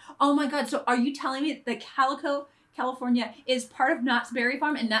it. Oh my god. So are you telling me that Calico California is part of Knott's Berry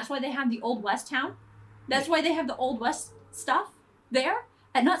Farm, and that's why they have the Old West town? That's why they have the Old West stuff there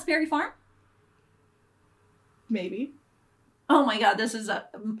at Knott's Berry Farm? Maybe. Oh my god, this is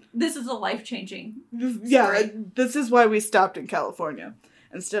a life-changing Yeah, story. this is why we stopped in California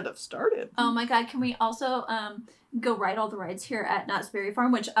instead of started. Oh my god, can we also go ride all the rides here at Knott's Berry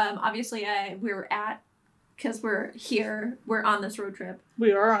Farm, which obviously we were at because we're here. We're on this road trip.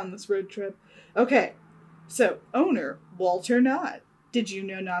 We are on this road trip. Okay, so owner Walter Knott. Did you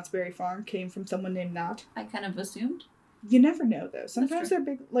know Knott's Berry Farm came from someone named Knott? I kind of assumed. You never know, though. Sometimes they're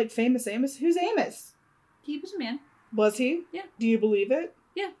big, like famous Amos. Who's Amos? He was a man. Was he? Yeah. Do you believe it?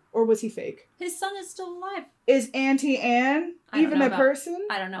 Yeah. Or was he fake? His son is still alive. Is Auntie Anne even a person?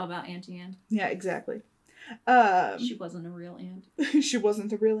 I don't know about Auntie Anne. Yeah, exactly. She wasn't a real aunt. She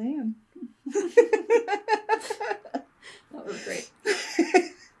wasn't a real Anne. That was great.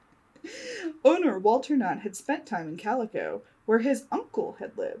 Owner Walter Knott had spent time in Calico, where his uncle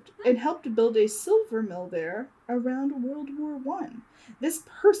had lived, and helped build a silver mill there around World War I. This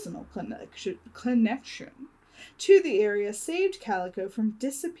personal connection to the area saved Calico from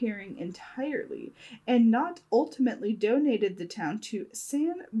disappearing entirely, and Knott ultimately donated the town to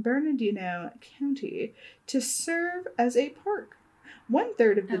San Bernardino County to serve as a park.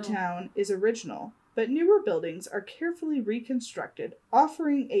 1/3 of the town is original, but newer buildings are carefully reconstructed,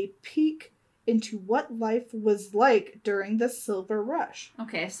 offering a peek into what life was like during the Silver Rush.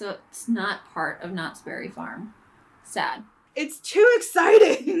 Okay, so it's not part of Knott's Berry Farm. Sad. It's too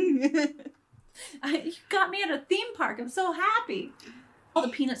exciting! You got me at a theme park. I'm so happy. All the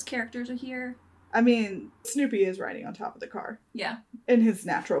Peanuts characters are here. I mean, Snoopy is riding on top of the car. Yeah. In his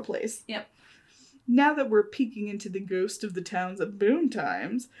natural place. Yep. Now that we're peeking into the ghost of the towns of boom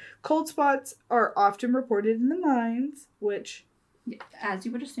times, cold spots are often reported in the mines, which... As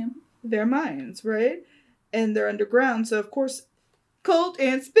you would assume. They're mines, right? And they're underground, so of course, cold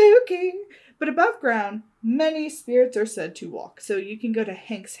and spooky. But above ground, many spirits are said to walk. So you can go to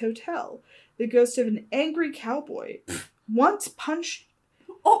Hank's Hotel. The ghost of an angry cowboy once punched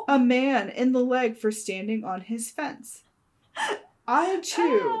a man in the leg for standing on his fence. I,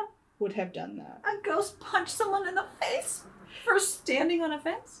 too, would have done that. A ghost punched someone in the face for standing on a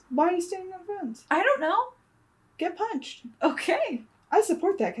fence? Why are you standing on a fence? I don't know. Get punched. Okay. I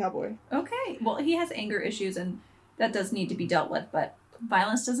support that cowboy. Okay. Well, he has anger issues, and that does need to be dealt with, but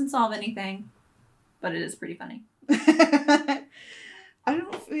violence doesn't solve anything. But it is pretty funny. I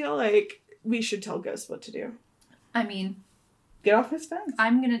don't feel like we should tell ghosts what to do. I mean... Get off his fence.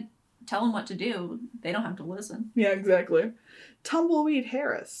 I'm going to tell them what to do. They don't have to listen. Yeah, exactly. Tumbleweed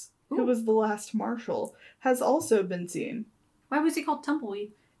Harris, who was the last marshal, has also been seen. Why was he called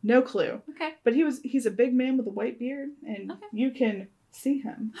Tumbleweed? No clue. Okay. But he's a big man with a white beard, and you can see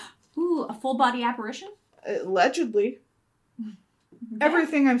him. Ooh, a full body apparition? Allegedly. Okay.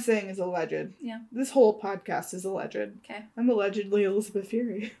 Everything I'm saying is alleged. Yeah. This whole podcast is alleged. Okay. I'm allegedly Elizabeth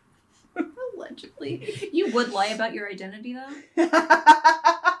Fury. Allegedly. You would lie about your identity, though?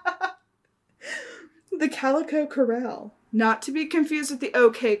 The Calico Corral. Not to be confused with the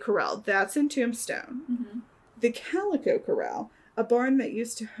OK Corral. That's in Tombstone. Mm-hmm. The Calico Corral, a barn that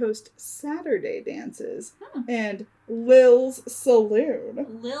used to host Saturday dances, and Lil's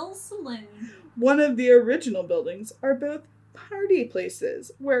Saloon. Lil's Saloon. One of the original buildings are both party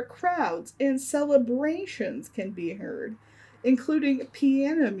places where crowds and celebrations can be heard, including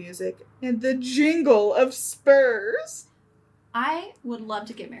piano music and the jingle of spurs. I would love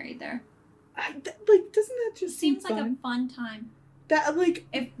to get married there. Doesn't that just seems seem like fun? a fun time?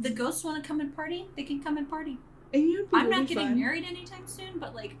 If the ghosts want to come and party, they can come and party. And I'm not getting married anytime soon,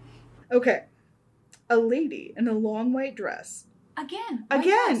 but okay, a lady in a long white dress. Again.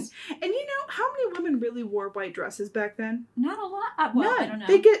 Dress. And you know how many women really wore white dresses back then? Not a lot. None. I don't know.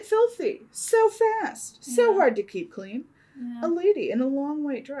 They get filthy so fast, so hard to keep clean. Yeah. A lady in a long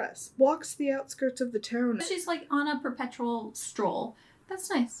white dress walks the outskirts of the town. She's on a perpetual stroll. That's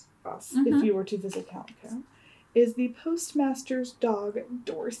nice. If you were to visit Calico, is the postmaster's dog,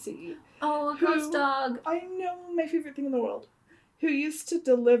 Dorsey. Oh, a ghost dog. I know, my favorite thing in the world. Who used to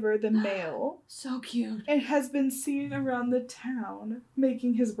deliver the mail. So cute. And has been seen around the town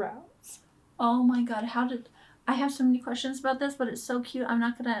making his rounds. Oh my god, I have so many questions about this, but it's so cute. I'm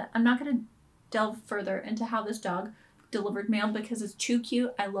not gonna delve further into how this dog delivered mail because it's too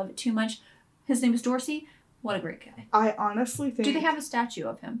cute. I love it too much. His name is Dorsey. What a great guy. I honestly think... Do they have a statue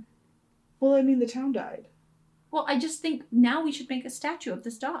of him? Well, I mean, the town died. Well, I just think now we should make a statue of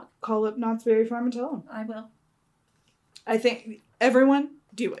this dog. Call up Knott's Berry Farm and tell them. I will. I think everyone,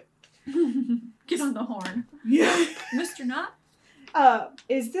 do it. Get on the horn. Yeah. Mr. Knott?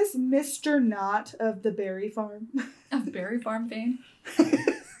 Is this Mr. Knott of the Berry Farm? Of Berry Farm fame?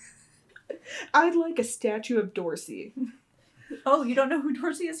 I'd like a statue of Dorsey. Oh, you don't know who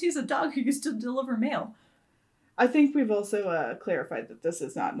Dorsey is? He's a dog who used to deliver mail. I think we've also clarified that this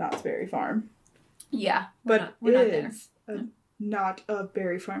is not Knott's Berry Farm. Yeah. But we're not it is Knott of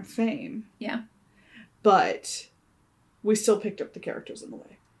Berry Farm fame. Yeah. But we still picked up the characters in the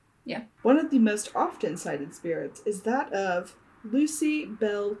way. Yeah. One of the most often cited spirits is that of Lucy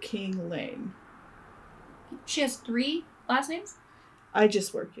Bell King Lane. She has 3 last names? I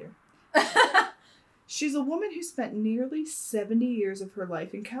just work here. She's a woman who spent nearly 70 years of her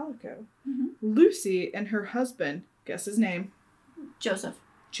life in Calico. Mm-hmm. Lucy and her husband, guess his name? Joseph.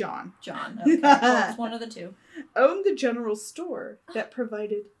 John. Okay. Well, it's one of the 2. Owned the general store that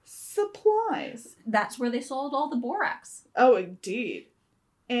provided supplies. That's where they sold all the borax. Oh, indeed.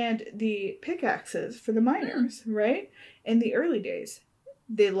 And the pickaxes for the miners, right? In the early days.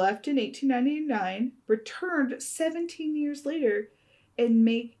 They left in 1899, returned 17 years later, and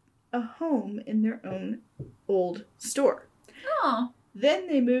made a home in their own old store. Oh. Then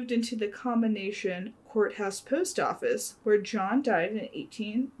they moved into the combination courthouse post office, where John died in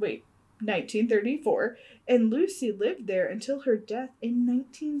 1934, and Lucy lived there until her death in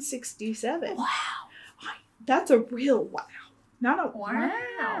 1967. Wow. That's a real wow. Not a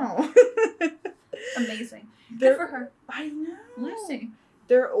wow. Amazing. Good for her. I know. Lucy.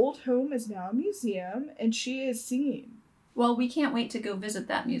 Their old home is now a museum, and she is seen. Well, we can't wait to go visit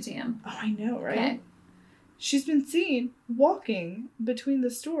that museum. Oh, I know, right? Okay. She's been seen walking between the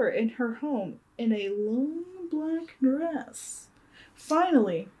store and her home in a long black dress.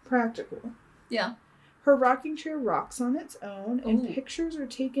 Finally, practical. Yeah. Her rocking chair rocks on its own, and Ooh. pictures are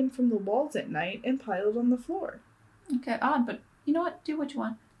taken from the walls at night and piled on the floor. Okay, odd, but you know what? Do what you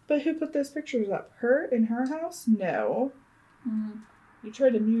want. But who put those pictures up? Her in her house? No. Mm. You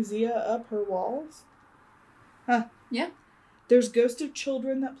tried to musea up her walls? Huh. Yeah. There's ghosts of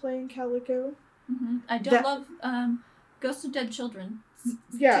children that play in Calico. Mm-hmm. I don't love Ghosts of Dead Children. It's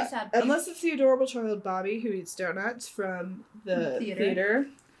yeah, too sad. unless it's the adorable child Bobby who eats donuts from the theater.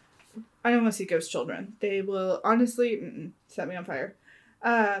 I don't want to see ghost children. They will honestly set me on fire.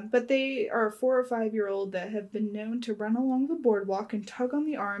 But they are 4 or 5 year old that have been known to run along the boardwalk and tug on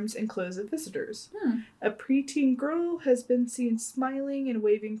the arms and clothes of visitors. A preteen girl has been seen smiling and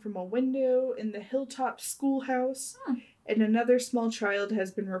waving from a window in the Hilltop schoolhouse, and another small child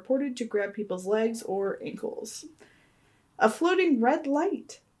has been reported to grab people's legs or ankles. A floating red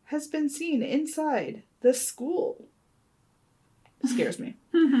light has been seen inside the school. Scares me.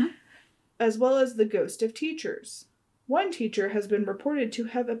 As well as the ghost of teachers. One teacher has been reported to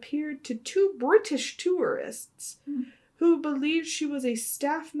have appeared to 2 British tourists who believed she was a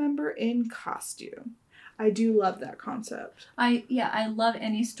staff member in costume. I do love that concept. I love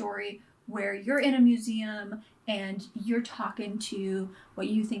any story where you're in a museum and you're talking to what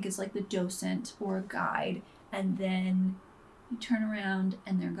you think is like the docent or a guide, and then you turn around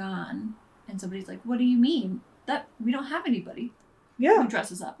and they're gone, and somebody's like, "What do you mean? That we don't have anybody who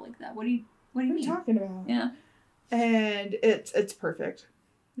dresses up like that. What do you mean? What are you talking about?" Yeah. And it's perfect.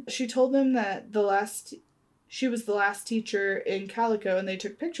 She told them that she was the last teacher in Calico, and they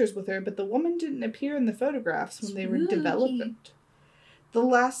took pictures with her, but the woman didn't appear in the photographs when they were developed. The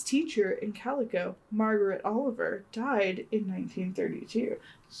last teacher in Calico, Margaret Oliver, died in 1932.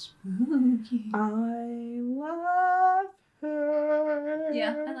 Spooky. I love her.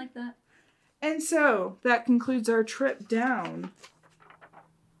 Yeah, I like that. And so that concludes our trip down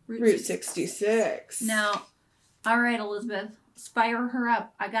Route 66. Now, all right, Elizabeth, let's fire her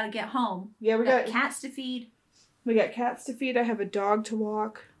up. I gotta get home. Yeah, we got got cats to feed. We got cats to feed. I have a dog to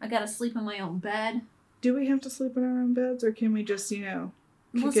walk. I gotta sleep in my own bed. Do we have to sleep in our own beds, or can we just, kick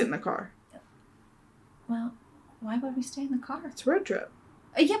it in the car? Well, why would we stay in the car? It's a road trip.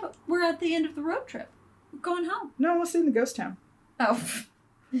 Yeah, but we're at the end of the road trip. We're going home. No, we'll stay in the ghost town. Oh.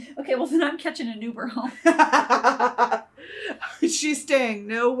 Okay, well then I'm catching an Uber home. She's staying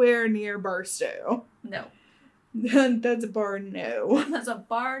nowhere near Barstow. No. That's a bar no. That's a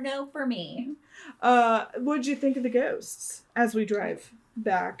bar no for me. What'd you think of the ghosts as we drive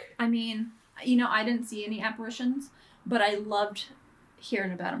back? I mean, I didn't see any apparitions, but I loved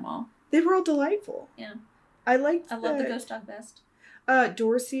hearing about them all. They were all delightful. Yeah. I love the ghost dog best.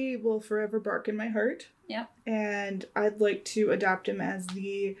 Dorsey will forever bark in my heart. Yep. And I'd like to adopt him as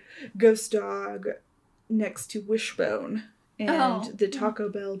the ghost dog next to Wishbone and the Taco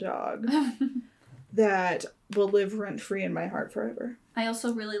Bell dog that will live rent-free in my heart forever. I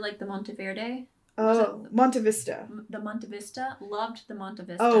also really like the Monteverde. Oh, Monte Vista. The Monte Vista. Loved the Monte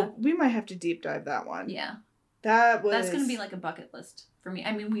Vista. Oh, we might have to deep dive that one. Yeah. That's going to be like a bucket list for me.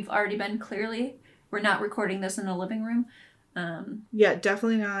 I mean, we've already been we're not recording this in a living room. Yeah,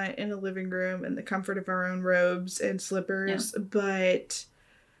 definitely not in a living room in the comfort of our own robes and slippers. Yeah. But,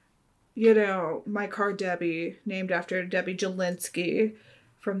 you know, my car Debbie, named after Debbie Jelinski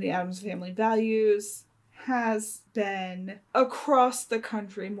from the Addams Family Values, has been across the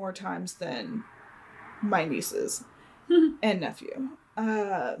country more times than my nieces and nephew.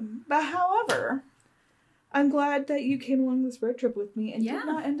 But however, I'm glad that you came along this road trip with me and did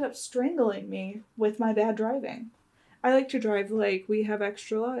not end up strangling me with my bad driving. I like to drive like we have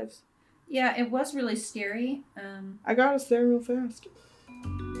extra lives. Yeah, it was really scary. I got us there real fast.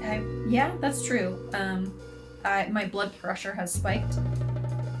 Yeah, that's true. My blood pressure has spiked.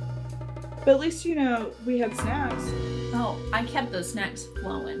 But at least, you know, we had snacks. Oh, I kept those snacks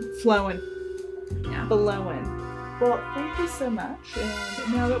flowing. Yeah. Blowing. Well, thank you so much.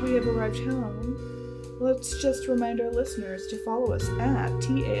 And now that we have arrived home, let's just remind our listeners to follow us at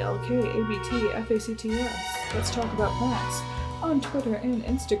TALKABTFACTS. Let's talk about plants on Twitter and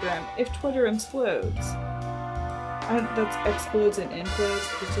Instagram. If Twitter explodes. That's explodes and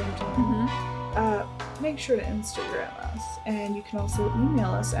implodes at the same time. Mm-hmm. Make sure to Instagram us. And you can also email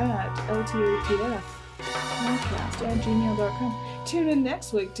us at ltapodcast@gmail.com. Tune in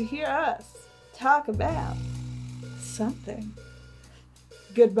next week to hear us talk about something.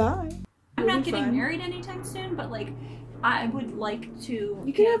 Goodbye. I'm not getting married anytime soon, but like, I would like to.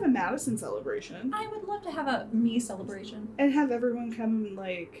 You could have a Madison celebration. I would love to have a me celebration. And have everyone come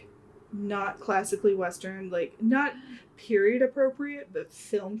like, not classically Western, like not period appropriate, but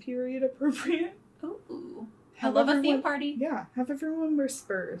film period appropriate. Ooh. I love a theme party. Yeah, have everyone wear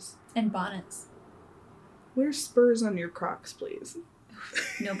spurs. And bonnets. Wear spurs on your Crocs, please.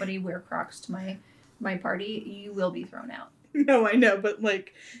 Nobody wear Crocs to my party. You will be thrown out. No, I know, but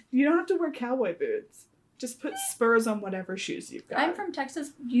like, you don't have to wear cowboy boots. Just put spurs on whatever shoes you've got. I'm from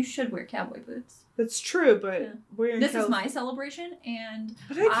Texas. You should wear cowboy boots. That's true, but this is my celebration, and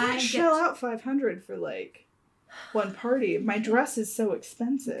but I can't shell out $500 for like one party. My dress is so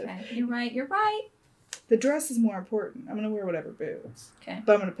expensive. Okay, you're right. The dress is more important. I'm gonna wear whatever boots. Okay.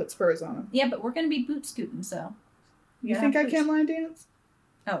 But I'm gonna put spurs on them. Yeah, but we're gonna be boot scooting, so. You think I can line dance?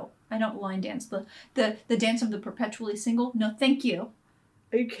 Oh, I don't line dance. The dance of the perpetually single? No, thank you.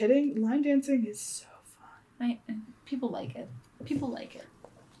 Are you kidding? Line dancing is so fun. People like it.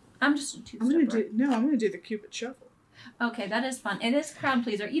 I'm just a two-stepper. I'm gonna do the Cupid shuffle. Okay, that is fun. It is crowd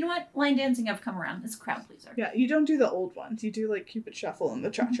pleaser. You know what? Line dancing, I've come around. It's crowd pleaser. Yeah, you don't do the old ones. You do like Cupid shuffle and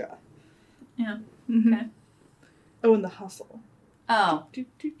the cha-cha. Yeah. Mm-hmm. Okay. Oh, and the hustle. Oh.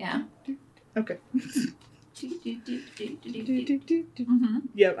 Yeah. Okay. Mm-hmm.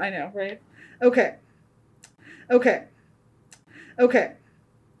 Yep, I know, right? Okay. Okay. Okay.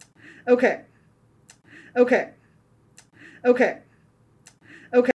 Okay. Okay. Okay.